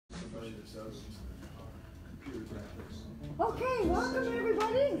Okay, welcome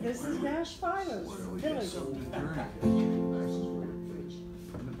everybody. This is Nash, Villers.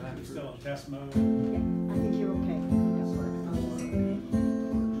 You still in test mode? Yeah, I think you're okay.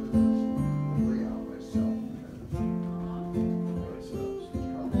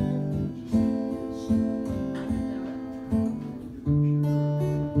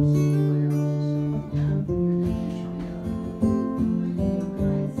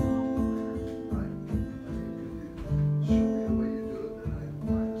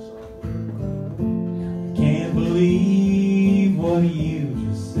 Can't believe what you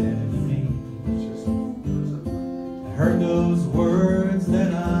just said to me. I heard those words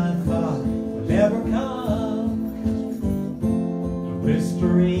that I thought would never come. You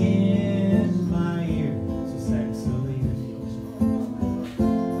whisper in my ear so sexily.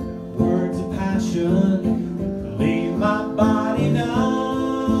 Words of passion leave my body numb.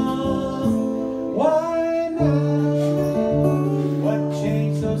 Why now? What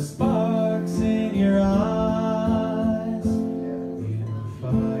changed those sparks in your eyes? In the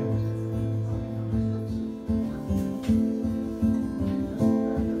fire.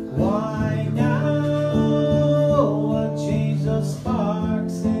 Why now? What changed those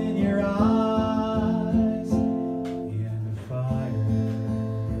sparks in your eyes? In the fire.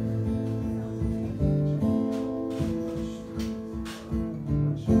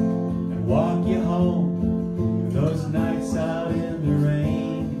 And walk you home those nights out in the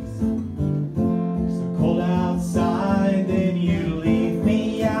rain. So cold outside, then you leave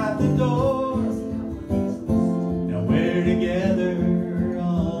me at the door. Now we're together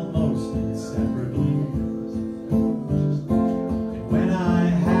almost inseparably. And when I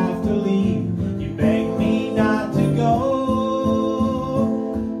have to leave, you beg me not to go.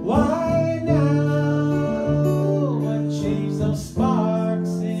 Why now? What changed those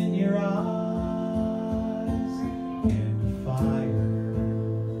sparks in your eyes? In the fire.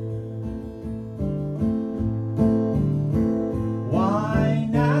 Why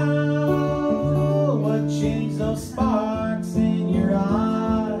now? What changed those sparks in your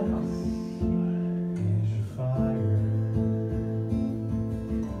eyes? In the fire.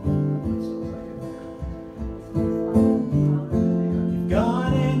 You've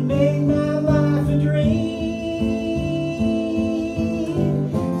gone and made my life a dream.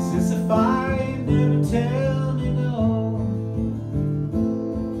 Since the fire, you never tell me no.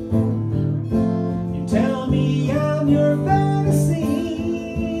 You tell me I'm your fantasy,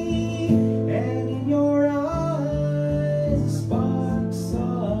 and in your eyes the sparks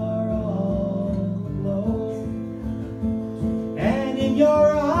are all aglow. And in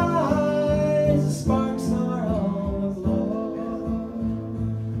your eyes the sparks are all aglow.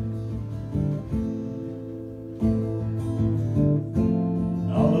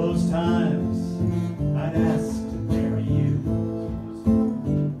 All those times I'd ask to marry you,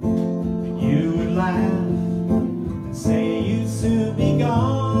 and you would laugh and say you'd soon be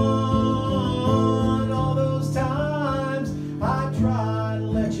gone. All those times I tried to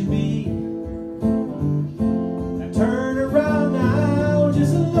let you be. I turn around now,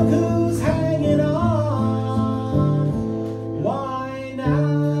 just look who's hanging on. Why now?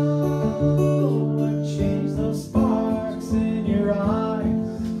 What changed those sparks in your eyes?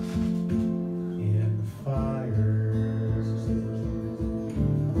 In the fire.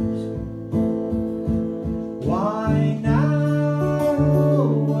 Why now?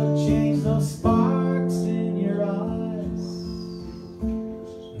 What changed those sparks in your eyes?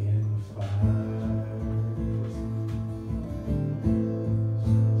 In the fire.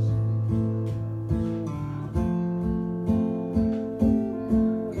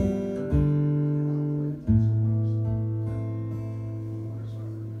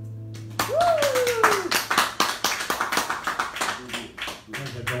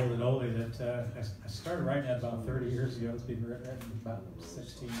 There's a golden oldie that I started writing that about 30 years ago. It's been written about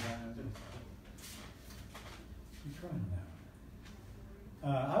 16 times. I'm trying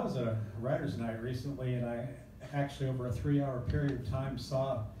now. I was at a writer's night recently, and I actually, over a 3-hour period of time,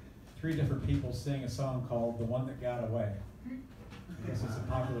 saw 3 different people sing a song called "The One That Got Away." I guess it's a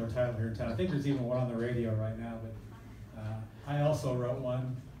popular title here in town. I think there's even one on the radio right now, but I also wrote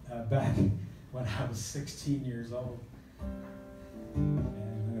one back when I was 16 years old. And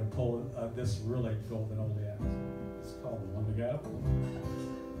I'm going to pull this really golden oldie out. It's called "The One That Got Away."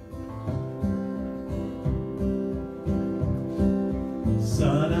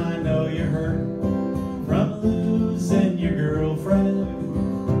 Son, I know you're hurt from losing your girlfriend,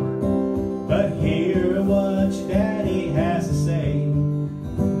 but hear what your daddy has to say.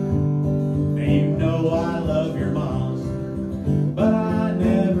 Now you know I love your mom, but I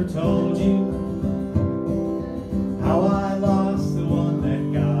never told you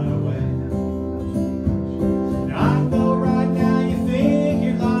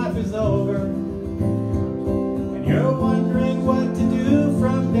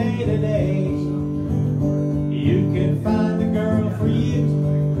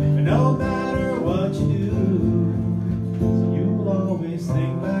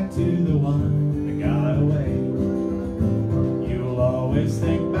always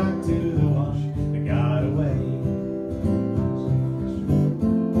think back to the one that got away.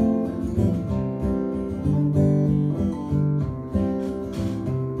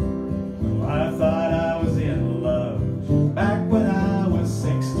 Well, I thought I was in love back when I was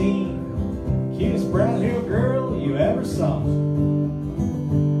 16. Cutest brown hair girl you ever saw.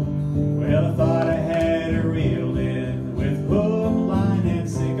 Well, I thought I had her reeled in with hook, line, and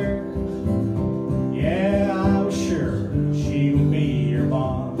sinker. Yeah, I was sure she would be your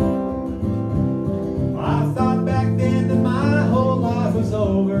mom. I thought back then that my whole life was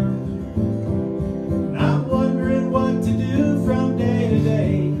over, and I'm wondering what to do from day to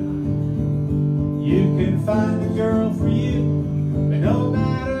day. You can find a girl for you, but no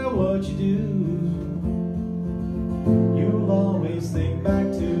matter what you do, you'll always think back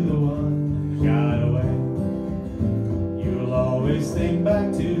to the one that got away. You'll always think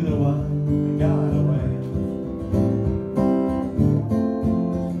back to the one that got away.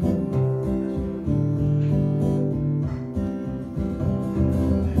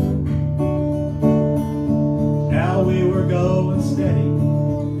 Now we were going steady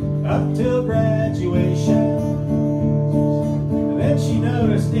up till graduation, and then she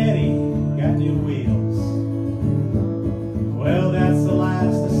noticed Eddie got new wheels. Well, that's the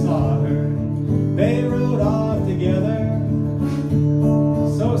last I saw her. They rode off together.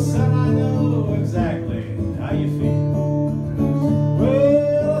 So son, I know exactly how you feel.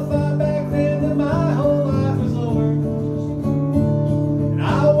 Well, I thought back then that my whole life was over, and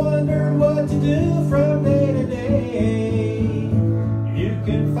I wondered what to do from day to day. You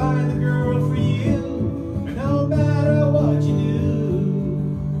can find a girl for you, but no matter what you do,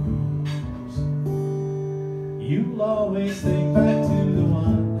 you'll always think back to the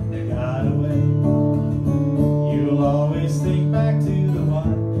one that got away. You'll always think back to the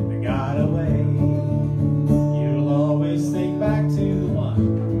one that got away. You'll always think back to the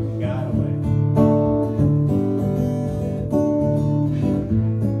one that got away.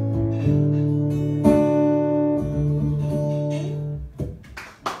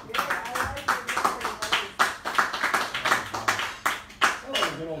 That was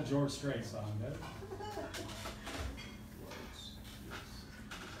a good old George Strait song, didn't it?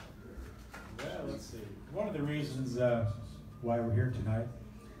 Well, let's see. One of the reasons why we're here tonight,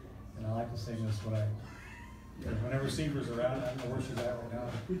 and I like to sing this whenever Seaver's around. I don't know where she's at right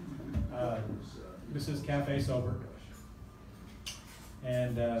now. This is Cafe Sober.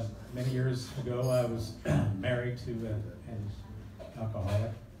 And many years ago, I was married to an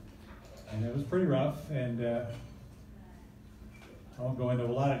alcoholic, and it was pretty rough. And I won't go into a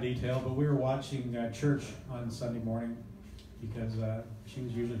lot of detail, but we were watching church on Sunday morning because she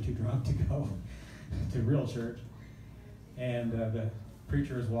was usually too drunk to go to real church. And the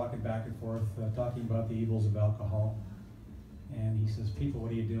preacher is walking back and forth talking about the evils of alcohol. And he says, people,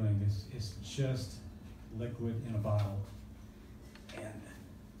 what are you doing? It's just liquid in a bottle. And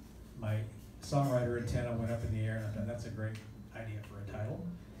my songwriter antenna went up in the air, and I thought, that's a great idea for a title.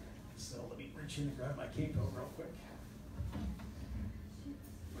 So let me reach in and grab my capo real quick.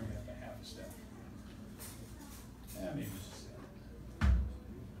 Bring it up a half a step. Maybe just a step.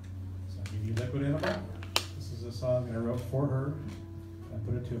 So I'll give you liquid in a bottle. This is a song that I wrote for her. I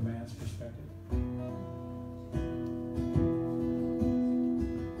put it to a man's perspective.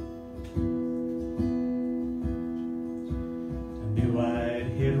 I'd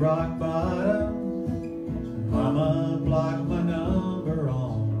hit rock bottom. Mama blocked my number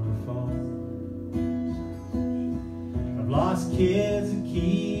on her phone. I've lost kids and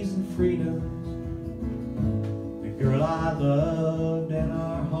keys and freedom, the girl I loved and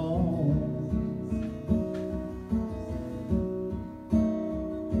our home.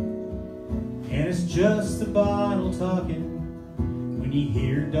 And it's just the bottle talking when you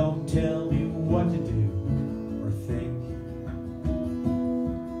hear don't tell me what to do or think.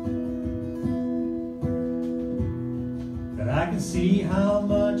 I can see how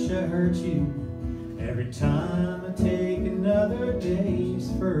much I hurt you every time I take another day's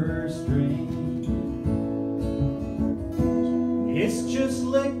first drink. It's just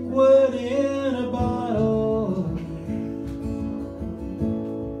liquid in a bottle,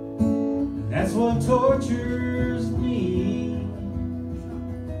 and that's what tortures me.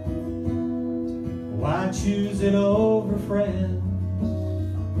 Why choose it over friends?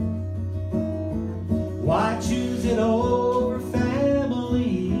 Why choose it over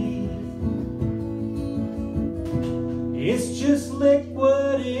family? It's just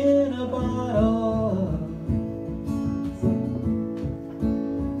liquid in a bottle,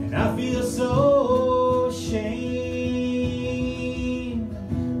 and I feel so ashamed.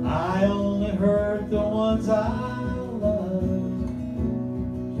 I only hurt the ones I love.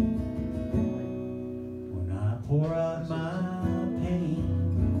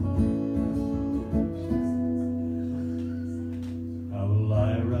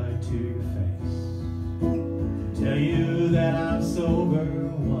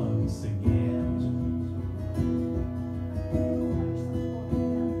 once again.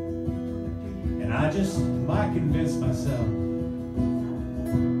 And I just might convince myself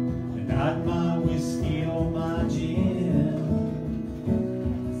that not my whiskey or my gin.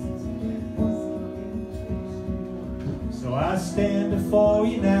 So I stand before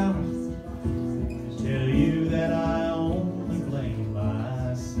you now, tell you that I only blame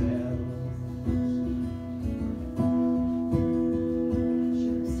myself.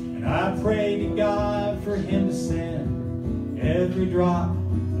 And I pray to God for Him to send every drop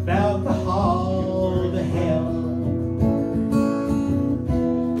of alcohol to hell.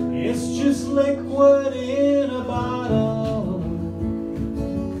 It's just liquid in a bottle,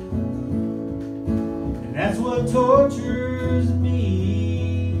 and that's what tortures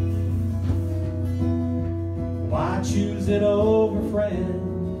me. Why choose it over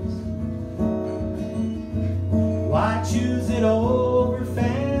friends? Why choose it over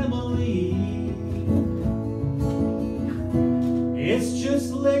family? It's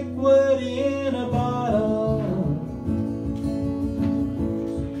just liquid in a bottle,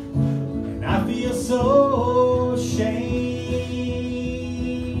 and I feel so ashamed.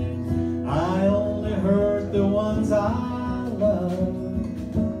 I only hurt the ones I love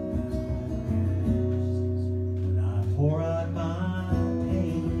when I pour out my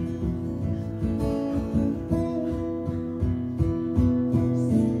pain.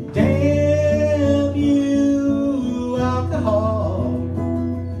 Damn you, alcohol,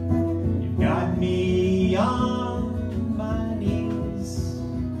 you've got me on my knees.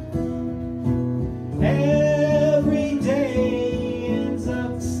 Every day ends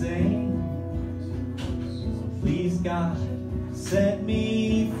up the same. So please, God, set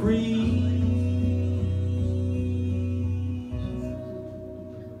me free.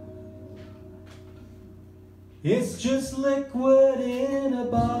 It's just liquid in a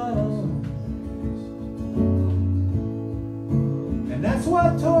bottle, and that's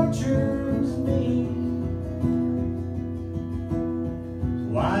what tortures me.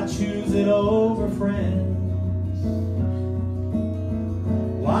 Why choose it over friends?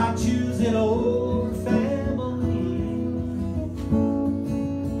 Why choose it over family?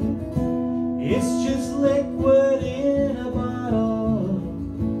 It's just liquid in a bottle,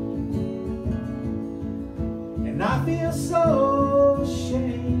 and I feel so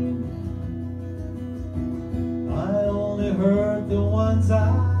ashamed. I only hurt the ones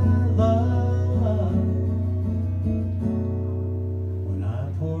I love when I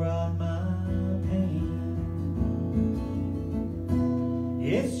pour out my pain.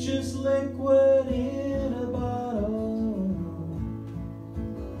 It's just liquid in a bottle,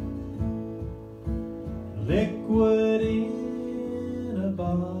 liquid in a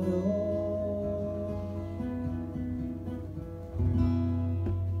bottle.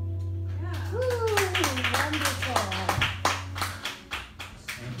 Woo, wonderful.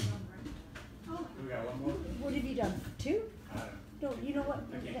 Thank you. We got one more? What have you done? Two? I don't No, you know what?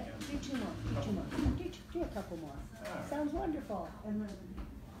 I can't count. Do two more. Do two more. Do a couple more. Alright. Sounds wonderful.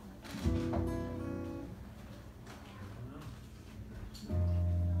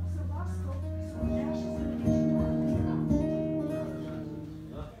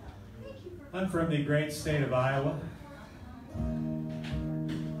 I'm from the great state of Iowa,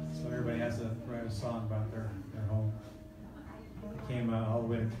 so everybody has to write a song about their home. I came all the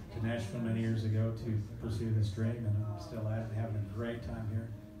way to Nashville many years ago to pursue this dream, and I'm still at it, having a great time here.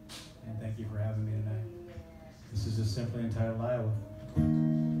 And thank you for having me tonight. This is just simply entitled Iowa.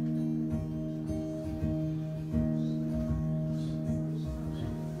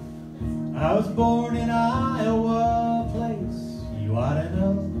 I was born in Iowa, a place you ought to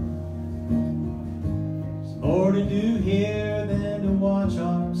know. There's more to do here than to watch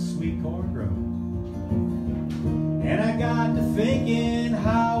our sweet corn grow. And I got to thinking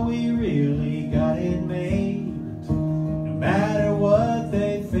how we really got it made. No matter what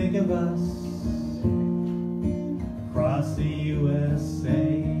they think of us across the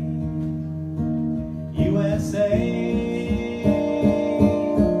USA.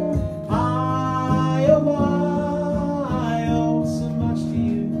 Iowa, I owe so much to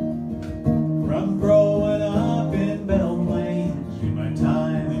you. From growing up in Belle Plaine to my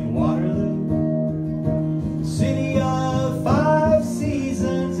time in Waterloo. The city of 5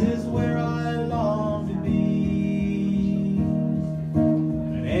 seasons is where I long to be.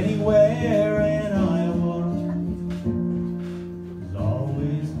 And anywhere in Iowa is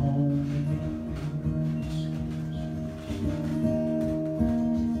always home again.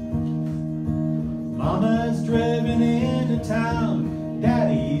 Mama's driven into town,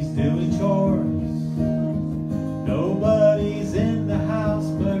 Daddy's doing chores. Nobody's in the house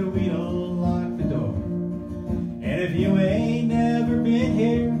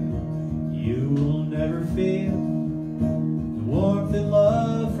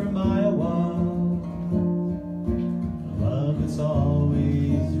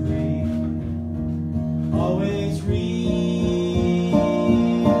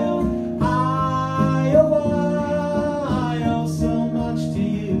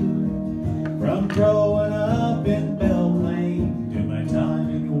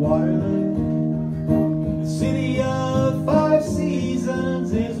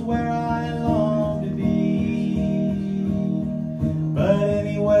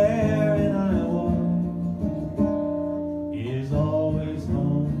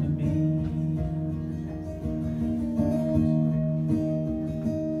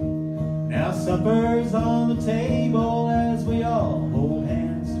Supper's on the table as we all hold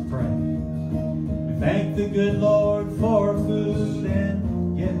hands to pray. We thank the good Lord for food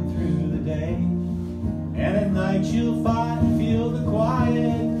and getting through the day. And at night you'll feel the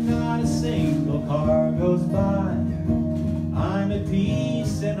quiet, not a single car goes by. I'm at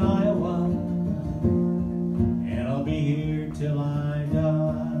peace in Iowa, and I'll be here till I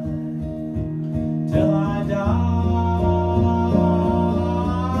die. Till I die.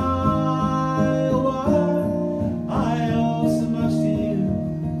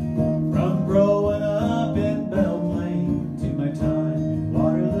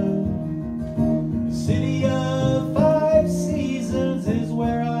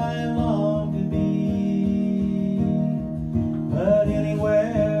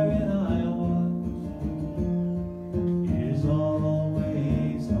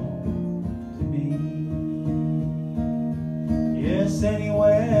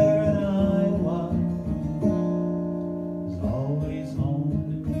 Anywhere in Iowa is always home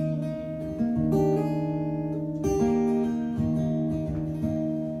to me.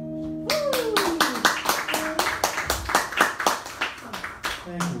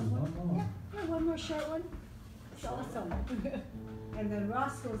 Thank you. One more. Yeah, one more short one. It's awesome. And then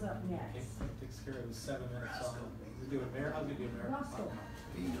Ross goes up next. Takes care of the 7-minute song. We do it there. I'll give you a Ross go.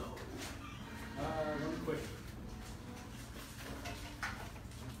 One quick.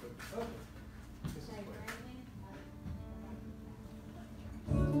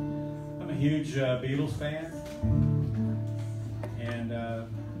 I'm a huge Beatles fan, and I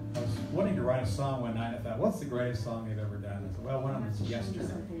was wanting to write a song one night. I thought, what's the greatest song they've ever done? I said, well, one of them is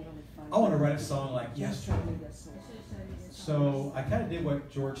Yesterday. I want to write a song like Yesterday. So I kind of did what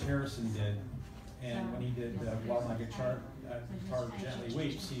George Harrison did, and when he did While My Guitar Gently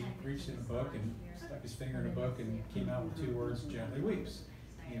Weeps, he reached in a book and stuck his finger in a book and came out with 2 words, Gently Weeps.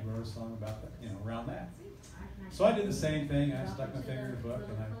 He wrote a song about that, around that. So I did the same thing. I stuck my finger in the book,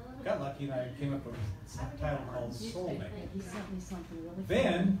 and I got lucky, and I came up with a title called Soulmate.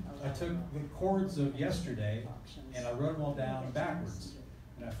 Then I took the chords of Yesterday, and I wrote them all down backwards.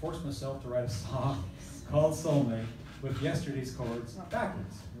 And I forced myself to write a song called Soulmate with yesterday's chords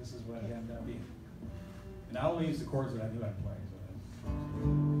backwards. This is what it ended up being. And I only used the chords that I knew I'd play.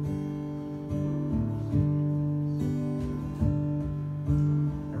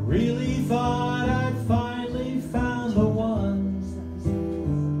 Really thought I'd finally found the one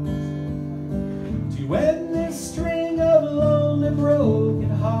to end this string of lonely broken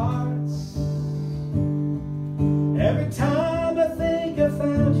hearts. Every time I think I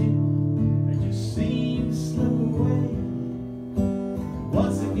found you, I just seem to slip away.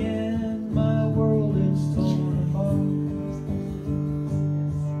 Once again my world is torn apart.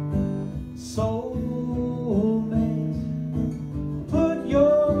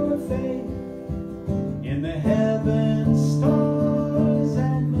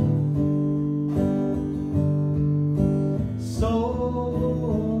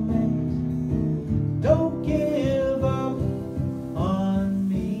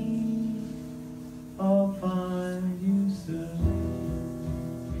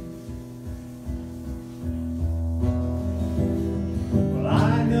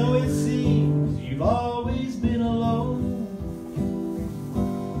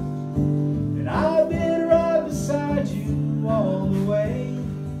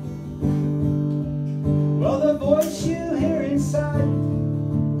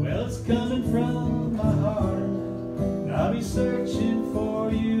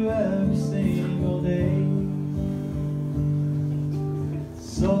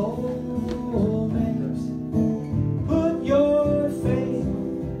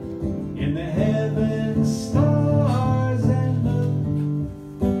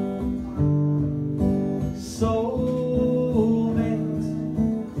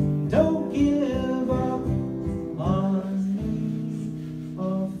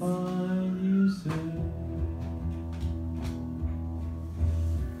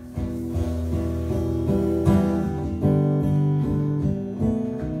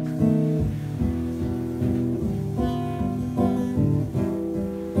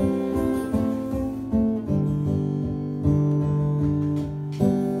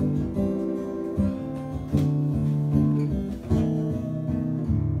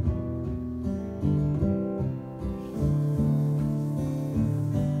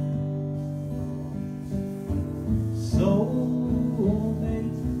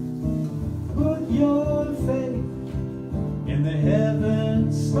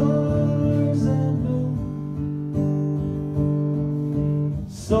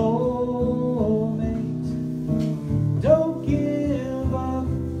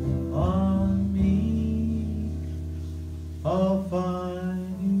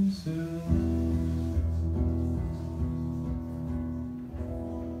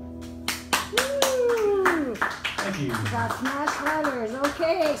 you. That's Nash Villers.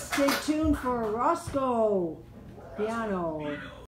 Okay, stay tuned for Roscoe piano.